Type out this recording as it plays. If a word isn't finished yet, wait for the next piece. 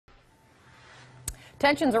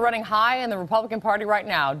Tensions are running high in the Republican Party right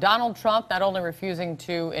now. Donald Trump not only refusing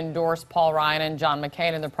to endorse Paul Ryan and John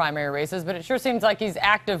McCain in the primary races, but it sure seems like he's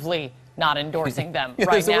actively not endorsing them right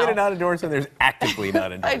now. There's a way to not endorse them. There's actively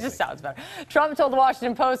not endorsing. It just sounds better. Trump told the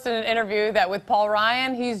Washington Post in an interview that with Paul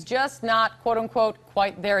Ryan, he's just not, quote unquote,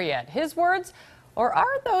 quite there yet. His words, or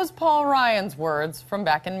are those Paul Ryan's words from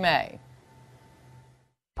back in May?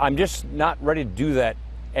 I'm just not ready to do that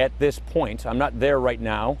at this point. I'm not there right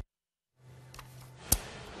now.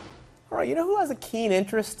 All right, you know who has a keen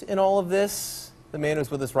interest in all of this? The man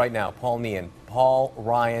who's with us right now, Paul Nehlen. Paul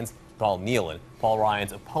Ryan's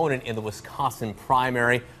opponent in the Wisconsin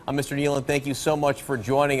primary. Mr. Nehlen, thank you so much for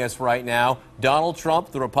joining us right now. Donald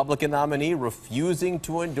Trump, the Republican nominee, refusing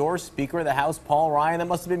to endorse Speaker of the House Paul Ryan. That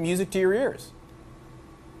must have been music to your ears.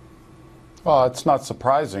 Well, it's not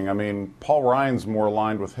surprising. I mean, Paul Ryan's more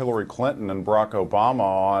aligned with Hillary Clinton and Barack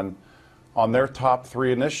Obama on their top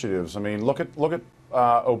three initiatives. I mean, look at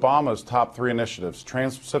Obama's top three initiatives: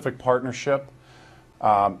 Trans-Pacific Partnership,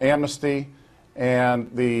 amnesty, and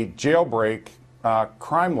the jailbreak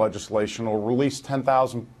crime legislation will release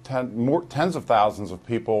tens of thousands of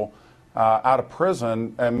people out of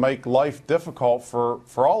prison and make life difficult for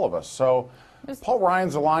all of us. So Paul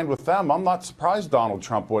Ryan's aligned with them. I'm not surprised Donald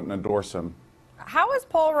Trump wouldn't endorse him. How is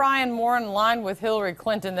Paul Ryan more in line with Hillary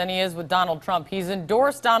Clinton than he is with Donald Trump? He's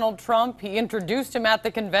endorsed Donald Trump. He introduced him at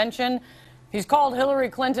the convention. He's called Hillary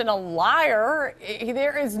Clinton a liar.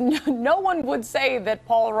 There is no one would say that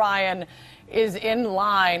Paul Ryan is in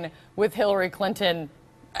line with Hillary Clinton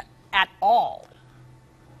at all.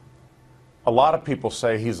 A lot of people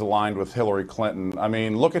say he's aligned with Hillary Clinton. I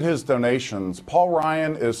mean, look at his donations. Paul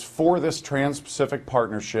Ryan is for this Trans-Pacific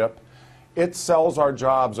Partnership. It sells our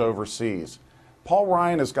jobs overseas. Paul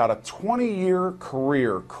Ryan has got a 20-year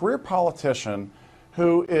career politician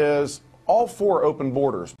who is all for open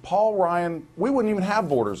borders. Paul Ryan, we wouldn't even have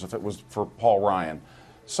borders if it was for Paul Ryan.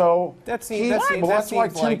 So that's why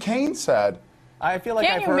Tim Kaine said. I feel like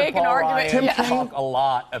I've heard Paul Ryan talk a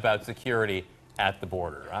lot about security at the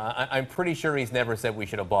border. I'm pretty sure he's never said we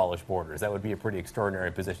should abolish borders. That would be a pretty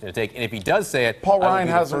extraordinary position to take. And if he does say it, Paul Ryan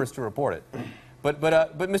I would be the first to report it. But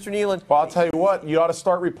Mr. Nehlen. Well, I'll tell you what, you ought to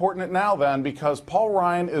start reporting it now then, because Paul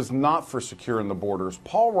Ryan is not for securing the borders.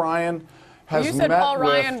 Paul Ryan has you said met Paul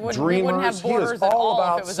Ryan with wouldn't have dreamers. borders He is at all all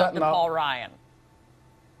about if it was up to Paul Ryan.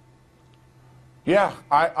 Yeah,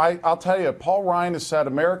 I'll tell you, Paul Ryan has said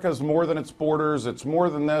America is more than its borders, it's more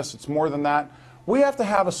than this, it's more than that. We have to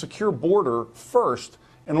have a secure border first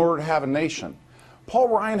in order to have a nation. Paul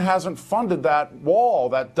Ryan hasn't funded that wall,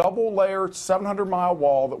 that double-layered 700-mile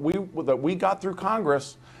wall that we got through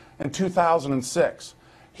Congress in 2006.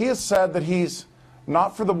 He has said that he's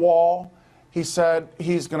not for the wall. He said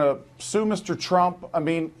he's going to sue Mr. Trump. I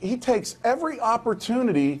mean, he takes every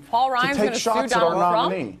opportunity to take shots at our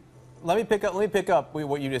nominee. Let me pick up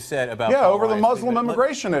what you just said about Paul over Ryan. The Muslim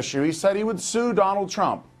immigration issue. He said he would sue Donald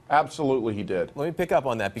Trump. Absolutely, he did. Let me pick up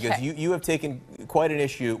on that because you have taken quite an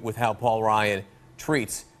issue with how Paul Ryan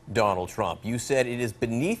treats Donald Trump. You said it is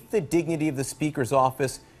beneath the dignity of the Speaker's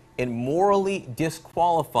office and morally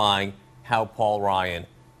disqualifying how Paul Ryan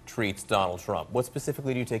treats Donald Trump. What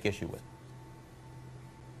specifically do you take issue with?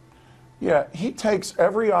 Yeah, he takes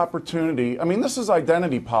every opportunity. I mean, this is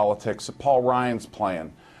identity politics that Paul Ryan's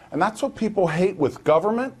playing. And that's what people hate with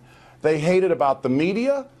government. They hate it about the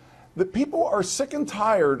media. The people are sick and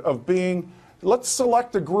tired of being, let's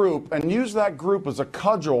select a group and use that group as a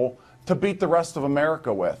cudgel to beat the rest of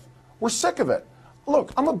America with. We're sick of it.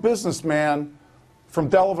 Look, I'm a businessman from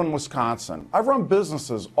Delavan, Wisconsin. I've run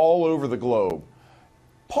businesses all over the globe.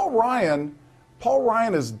 Paul Ryan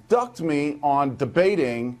has ducked me on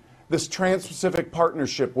debating this Trans-Pacific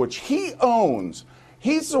Partnership, which he owns.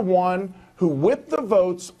 He's the one who whipped the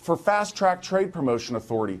votes for Fast Track Trade Promotion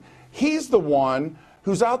Authority. He's the one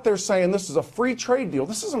who's out there saying this is a free trade deal.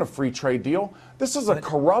 This isn't a free trade deal. This is a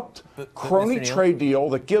corrupt, crony trade deal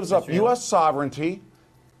that gives up U.S. sovereignty.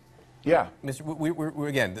 Yeah. Mr.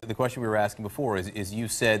 Again, the question we were asking before is you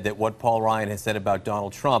said that what Paul Ryan has said about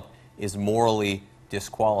Donald Trump is morally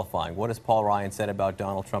disqualifying. What has Paul Ryan said about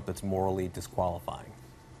Donald Trump that's morally disqualifying?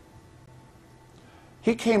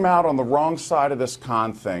 He came out on the wrong side of this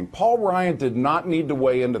con thing. Paul Ryan did not need to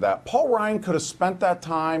weigh into that. Paul Ryan could have spent that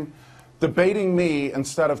time debating me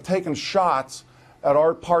instead of taking shots at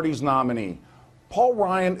our party's nominee. Paul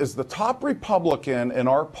Ryan is the top Republican in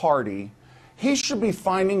our party. He should be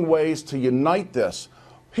finding ways to unite this.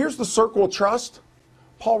 Here's the circle of trust.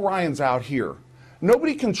 Paul Ryan's out here.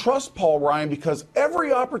 Nobody can trust Paul Ryan because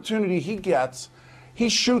every opportunity he gets, he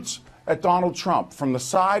shoots at Donald Trump from the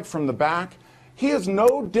side, from the back. He is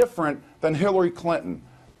no different than Hillary Clinton.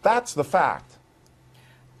 That's the fact.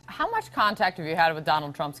 How much contact have you had with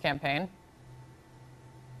Donald Trump's campaign?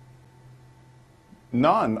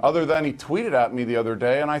 None, other than he tweeted at me the other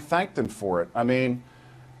day, and I thanked him for it. I mean,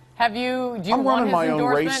 do you I'm want running his my own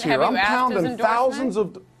endorsement? race here. Have you I'm asked his pounding endorsement? thousands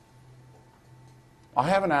of. I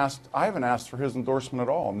haven't asked for his endorsement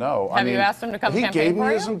at all. No. Have you asked him to come If he campaign gave me for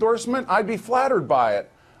his you? endorsement, I'd be flattered by it.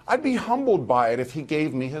 I'd be humbled by it if he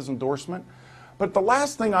gave me his endorsement. But the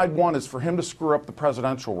last thing I'd want is for him to screw up the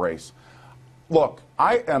presidential race. Look,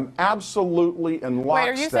 I am absolutely in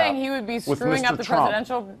lockstep. Wait, are you saying he would be with screwing Mr. up the Trump.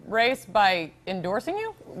 presidential race by endorsing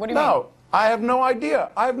you? What do you mean? No, I have no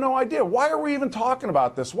idea. I have no idea. Why are we even talking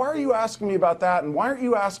about this? Why are you asking me about that? And why aren't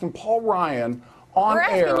you asking Paul Ryan on We're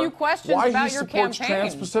asking air you questions why about he your supports campaign,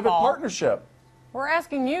 Trans-Pacific Paul. Partnership? We're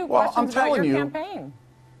asking you Well, I'm questions about telling your you, campaign.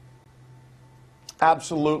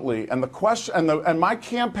 Absolutely. And the question and my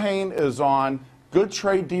campaign is on good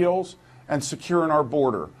trade deals and securing our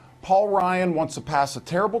border. Paul Ryan wants to pass a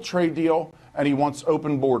terrible trade deal, and he wants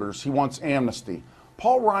open borders. He wants amnesty.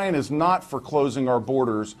 Paul Ryan is not for closing our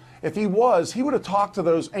borders. If he was, he would have talked to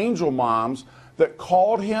those angel moms that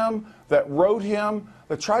called him, that wrote him,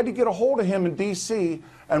 that tried to get a hold of him in D.C.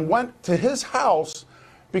 and went to his house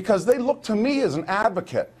because they looked to me as an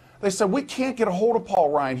advocate. They said, we can't get a hold of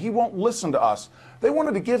Paul Ryan. He won't listen to us. They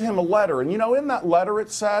wanted to give him a letter. And, you know, in that letter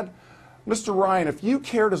it said, Mr. Ryan, if you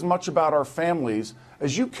cared as much about our families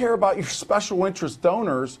as you care about your special interest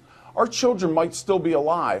donors, our children might still be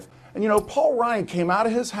alive. And, you know, Paul Ryan came out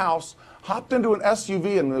of his house, hopped into an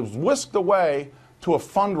SUV, and was whisked away to a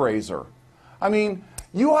fundraiser. I mean,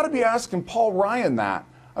 you ought to be asking Paul Ryan that.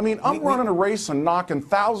 I mean, I'm running a race and knocking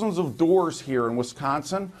thousands of doors here in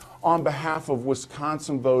Wisconsin on behalf of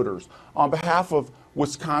Wisconsin voters, on behalf of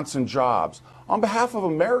Wisconsin jobs, on behalf of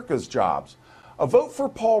America's jobs. A vote for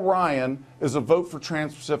Paul Ryan is a vote for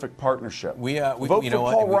Trans-Pacific Partnership. A vote for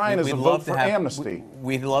Paul Ryan is a vote for amnesty.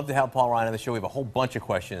 We'd love to have Paul Ryan on the show. We have a whole bunch of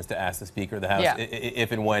questions to ask the Speaker of the House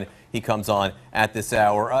if and when he comes on at this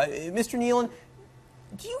hour. Mr. Nehlen,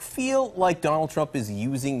 do you feel like Donald Trump is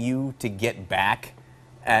using you to get back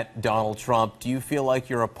at Donald Trump? Do you feel like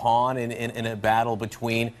you're a pawn in a battle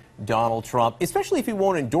between Donald Trump, especially if he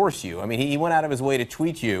won't endorse you? I mean, he went out of his way to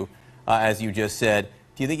tweet you, as you just said.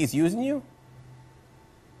 Do you think he's using you?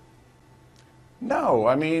 No,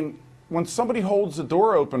 I mean, when somebody holds the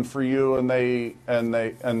door open for you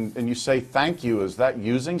and you say thank you, is that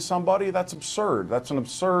using somebody? That's absurd. That's an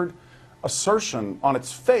absurd assertion on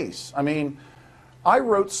its face. I mean, I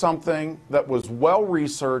wrote something that was well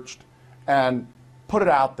researched and put it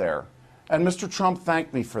out there, and Mr. Trump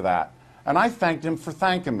thanked me for that, and I thanked him for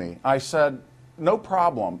thanking me. I said, no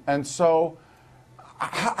problem. And so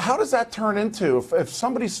how does that turn into, if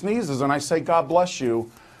somebody sneezes and I say, God bless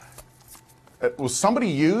you, was somebody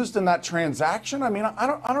used in that transaction? I mean, I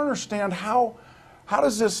don't understand how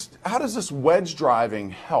does this wedge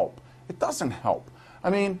driving help? It doesn't help.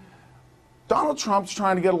 I mean, Donald Trump's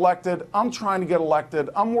trying to get elected. I'm trying to get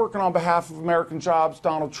elected. I'm working on behalf of American jobs.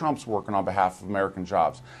 Donald Trump's working on behalf of American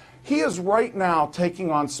jobs. He is right now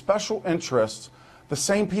taking on special interests. The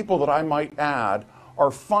same people that I might add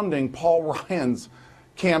are funding Paul Ryan's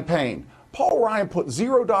campaign. Paul Ryan put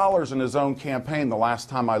 $0 in his own campaign the last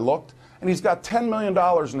time I looked, and he's got $10 million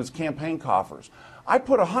in his campaign coffers. I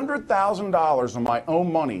put $100,000 of my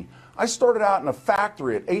own money. I started out in a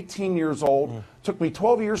factory at 18 years old. Took me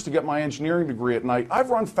 12 years to get my engineering degree at night.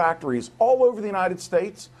 I've run factories all over the United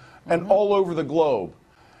States and all over the globe.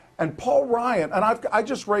 And Paul Ryan, and I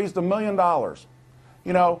just raised $1 million.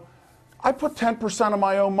 You know, I put 10% of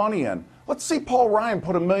my own money in. Let's see Paul Ryan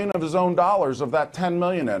put $1 million of his own dollars of that 10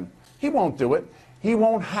 million in. He won't do it. He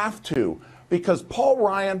won't have to, because Paul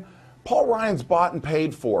Ryan's bought and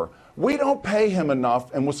paid for. We don't pay him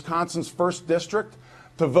enough in Wisconsin's 1st District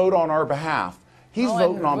to vote on our behalf. He's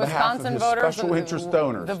voting on behalf of his special interest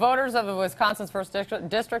donors. The voters of the Wisconsin's 1st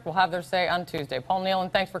District will have their say on Tuesday. Paul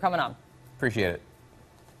Nehlen, thanks for coming on. Appreciate it.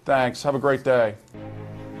 Thanks. Have a great day.